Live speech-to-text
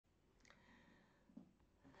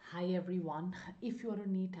Hi everyone. If you're a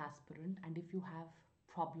NEET aspirant and if you have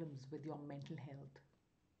problems with your mental health,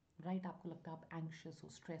 right? आपको लगता है आप anxious हो,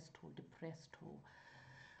 stressed हो, depressed हो,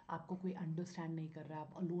 आपको कोई understand नहीं कर रहा है,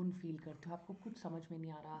 आप alone feel करते हो, आपको कुछ समझ में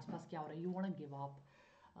नहीं आ रहा आसपास क्या हो रहा है, you wanna give up,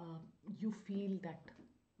 you feel that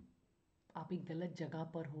आप एक गलत जगह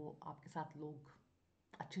पर हो, आपके साथ लोग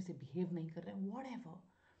अच्छे से behave नहीं कर रहे हैं, whatever.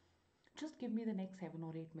 Just give me the next 7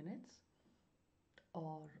 or 8 minutes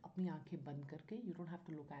और अपनी आंखें बंद करके you don't have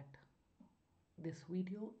to look at this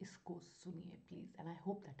video, इसको सुनिए please, and I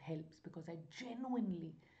hope that helps because I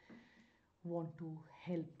genuinely want to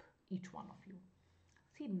help each one of you.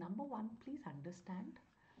 See, number one, please understand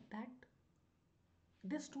that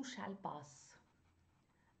this too shall pass,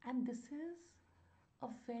 and this is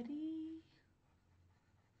a very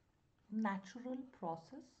natural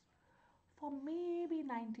process for maybe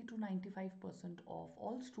 90 to 95% of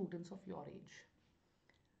all students of your age.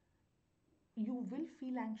 You will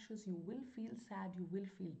feel anxious, you will feel sad, you will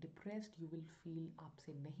feel depressed, you will feel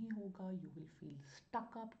आपसे नहीं होगा, you will feel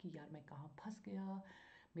stuck up कि यार मैं कहाँ फंस गया,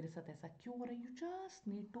 मेरे साथ ऐसा क्यों हो रहा है. You just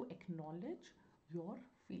need to acknowledge your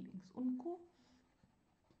feelings. उनको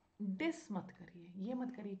डिस मत करिए, ये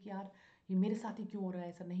मत करिए कि यार ये मेरे साथ ही क्यों हो रहा है,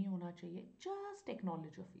 ऐसा नहीं होना चाहिए. Just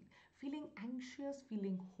acknowledge your feeling anxious,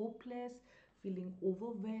 feeling hopeless, feeling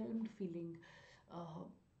overwhelmed, feeling uh,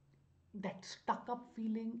 that stuck up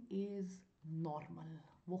feeling is normal.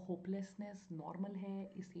 वो होपलेसनेस नॉर्मल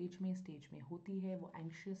है, इस एज में स्टेज में होती है. वो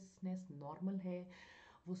एंशियसनेस नॉर्मल है,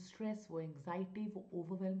 वो स्ट्रेस, वो एंग्जाइटी, वो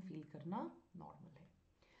ओवरवेलम फील करना नॉर्मल है.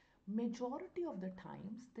 Majority of the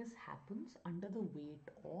times this happens under the weight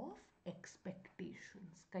of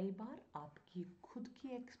expectations. कई बार आपकी खुद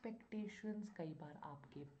की एक्सपेक्टेशंस, कई बार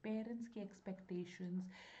आपके पेरेंट्स की एक्सपेक्टेशंस,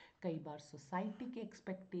 कई बार सोसाइटी के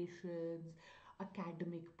एक्सपेक्टेशंस,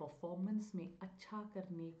 एकेडमिक परफॉर्मेंस में अच्छा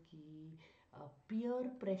करने की, पीयर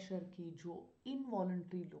प्रेशर की जो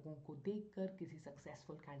इनवॉलंटरी लोगों को देखकर, किसी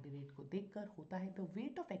सक्सेसफुल कैंडिडेट को देखकर होता है. The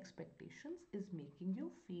weight of expectations is making you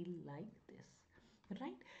feel like this,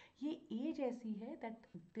 right? ये एज ऐसी है that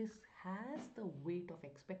this has the weight of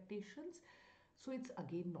expectations. So it's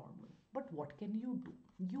again normal. But what can you do?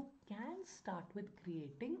 You can start with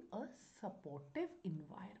creating a supportive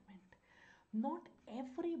environment. Not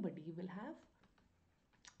everybody will have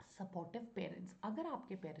supportive parents. अगर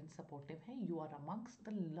आपके parents supportive हैं, you are amongst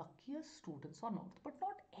the luckiest students on earth. But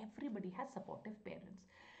not everybody has supportive parents.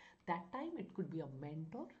 That time it could be a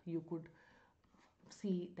mentor. You could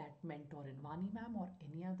see that mentor in Vani ma'am or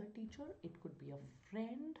any other teacher. It could be a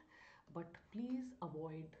friend, but please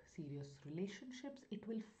avoid serious relationships. It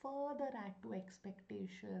will further add to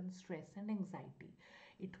expectations, stress and anxiety.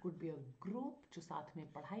 It could be a group जो साथ में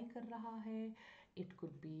पढ़ाई कर रहा है. It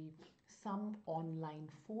could be some online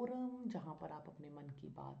forum जहाँ पर आप अपने मन की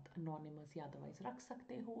बात anonymous या otherwise रख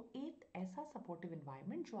सकते हो. एक ऐसा supportive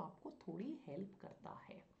environment जो आपको थोड़ी help करता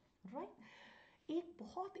है, right? एक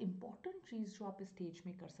बहुत इंपॉर्टेंट चीज़ जो आप इस स्टेज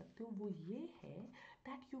में कर सकते हो वो ये है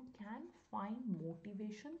that you can find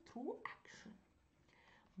motivation through action.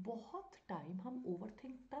 बहुत टाइम हम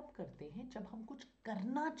ओवरथिंक तब करते हैं जब हम कुछ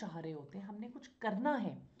करना चाह रहे होते हैं, हमने कुछ करना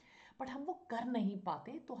है बट हम वो कर नहीं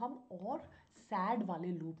पाते, तो हम और सैड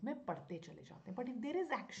वाले लूप में पढ़ते चले जाते हैं. But if there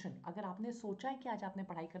is action, अगर आपने सोचा है कि आज आपने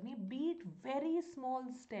पढ़ाई करनी है, B it very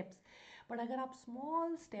small steps, but अगर आप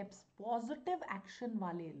स्मॉल स्टेप्स पॉजिटिव एक्शन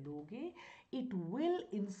वाले लोगे, इट विल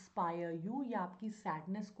इंस्पायर यू. या आपकी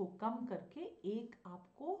सैडनेस को कम करके एक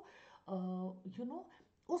आपको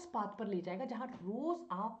उस पाथ पर ले जाएगा जहां रोज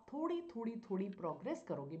आप थोड़ी थोड़ी थोड़ी प्रोग्रेस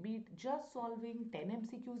करोगे. B it just solving 10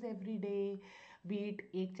 MCQs every day, B it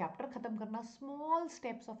एक चैप्टर खत्म करना. Small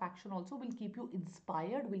steps of action also will keep you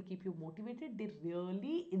inspired, will keep you motivated. They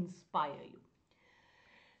really inspire you.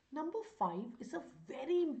 Number 5 is a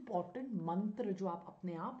very important मंत्र जो आप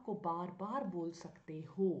अपने आप को बार बार बोल सकते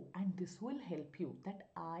हो, and this will help you, that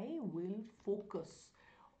I will focus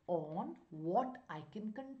on what I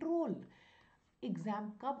can control. Exam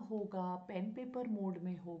कब होगा, पेन पेपर मोड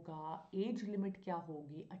में होगा, एज लिमिट क्या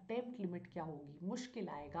होगी, अटेम्प्ट लिमिट क्या होगी, मुश्किल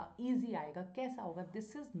आएगा, इजी आएगा, कैसा होगा,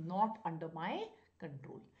 this is not under my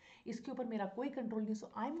control. इसके ऊपर मेरा कोई कंट्रोल नहीं.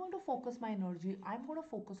 सो I am going to focus my energy, I am going to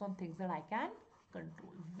focus on things that I can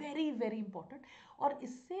control. Very very important. और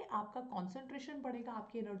इससे आपका कॉन्सेंट्रेशन बढ़ेगा,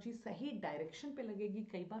 आपकी एनर्जी सही डायरेक्शन पे लगेगी.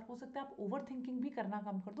 कई बार हो सकता है आप ओवर थिंकिंग भी करना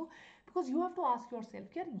कम कर दो, because you have to ask your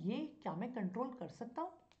self, यार ये क्या मैं कंट्रोल कर सकता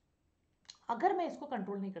हूँ? अगर मैं इसको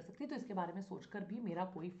कंट्रोल नहीं कर सकती तो इसके बारे में सोचकर भी मेरा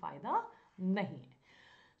कोई फायदा नहीं है.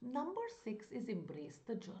 Number 6 is embrace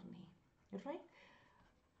the journey, right?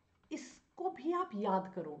 इसको भी आप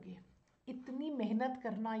याद करोगे. इतनी मेहनत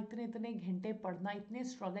करना, इतने इतने घंटे पढ़ना, इतने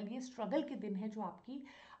स्ट्रगल, ये स्ट्रगल के दिन है जो आपकी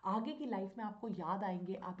आगे की लाइफ में आपको याद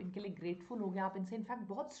आएंगे, आप इनके लिए ग्रेटफुल होगे, आप इनसे इनफैक्ट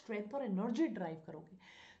बहुत स्ट्रेंथ और एनर्जी ड्राइव करोगे।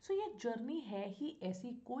 सो ये जर्नी है ही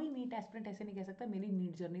ऐसी, कोई नीट एस्पिरेंट ऐसे नहीं कह सकता मेरी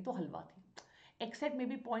नीट जर्नी तो हलवा थी, एक्सेप्ट मे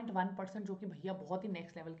बी 0.1% जो कि भैया बहुत ही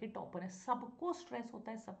नेक्स्ट लेवल के टॉपर है। सबको स्ट्रेस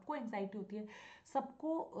होता है, सबको एंग्जाइटी होती है,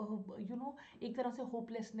 सबको एक तरह से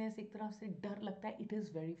होपलेसनेस, एक तरह से डर लगता है। It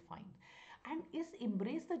is very fine and इस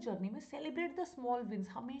एम्ब्रेस द जर्नी में सेलिब्रेट द स्मॉल विन्स।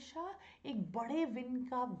 हमेशा एक बड़े विन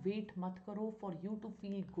का वेट मत करो for you to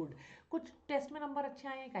feel good. कुछ टेस्ट में नंबर अच्छे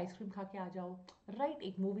आए, एक आइसक्रीम खा के आ जाओ, राइट,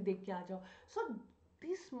 एक मूवी देख के आ जाओ। सो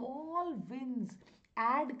दी स्मॉल विन्स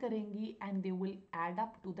add करेंगी and they will add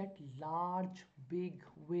up to that large big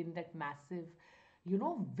win, that massive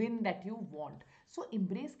win that you want. So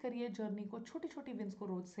embrace करिए जर्नी को, छोटी छोटी विन्स को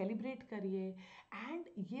रोज सेलिब्रेट करिए एंड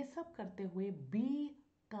ये सब करते हुए be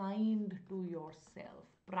kind to your self,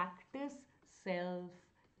 practice self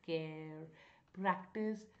care,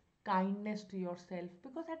 practice kindness to yourself,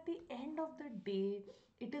 because at the end of the day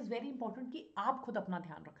it is very important कि आप खुद अपना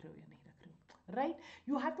ध्यान रख रहे हो या नहीं रख रहे हो, right.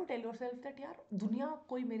 You have to tell your self that यार दुनिया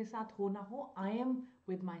कोई मेरे साथ हो ना हो, I am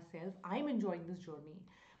with my self, I am enjoying this journey.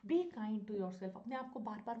 Be kind to your self. अपने आप को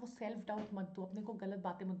बार बार वो सेल्फ डाउट मत दो, अपने को गलत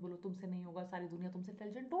बातें मत बोलो, तुमसे नहीं होगा, सारी दुनिया तुमसे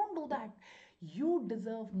intelligent, don't do that. You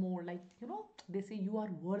deserve more, like they से यू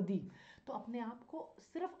आर वर्दी। तो अपने आप को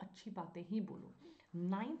सिर्फ अच्छी बातें ही बोलो।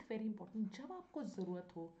 नाइन्थ वेरी इंपॉर्टेंट, जब आपको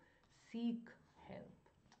ज़रूरत हो seek help,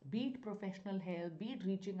 be it professional help, be it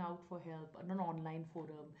reaching out for help on an online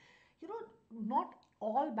forum. Not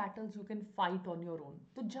all battles you can fight on your own.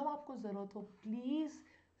 तो जब आपको ज़रूरत हो please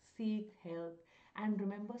seek help and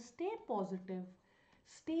remember stay positive,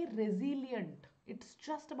 stay resilient. It's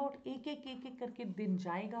just about एक एक करके दिन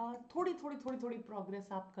जाएगा, थोड़ी थोड़ी थोड़ी थोड़ी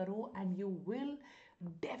progress आप करो and you will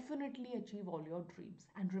definitely achieve all your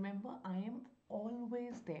dreams. And remember, I am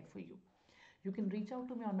always there for you. You can reach out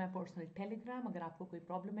to me on my personal telegram अगर आपको कोई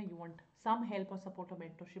प्रॉब्लम है, यू वांट सम हेल्प और support और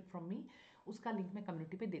mentorship from me, उसका link मैं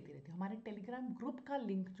community पे देती रहती हूँ। हमारे टेलीग्राम ग्रुप का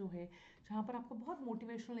लिंक जो है, जहाँ पर आपको बहुत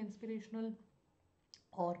मोटिवेशनल, इंस्पिरेशनल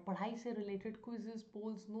और पढ़ाई से रिलेटेड क्विजेस,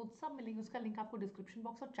 पोल्स, नोट्स सब मिलेंगे, उसका लिंक आपको डिस्क्रिप्शन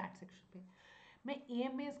बॉक्स और चैट सेक्शन पे। मैं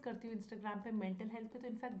EMAs करती हूँ इंस्टाग्राम पे, मेंटल हेल्थ पे तो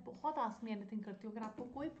इनफैक्ट बहुत आस्क मी एनीथिंग करती हूँ। अगर आपको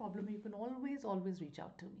कोई प्रॉब्लम है, you can always always reach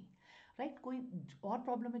out to me, right. कोई और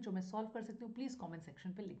प्रॉब्लम है जो मैं सॉल्व कर सकती हूँ, प्लीज़ कॉमेंट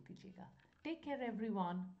सेक्शन पे लिख दीजिएगा। Take care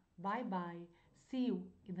everyone. Bye bye. See you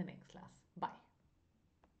in the next class. Bye.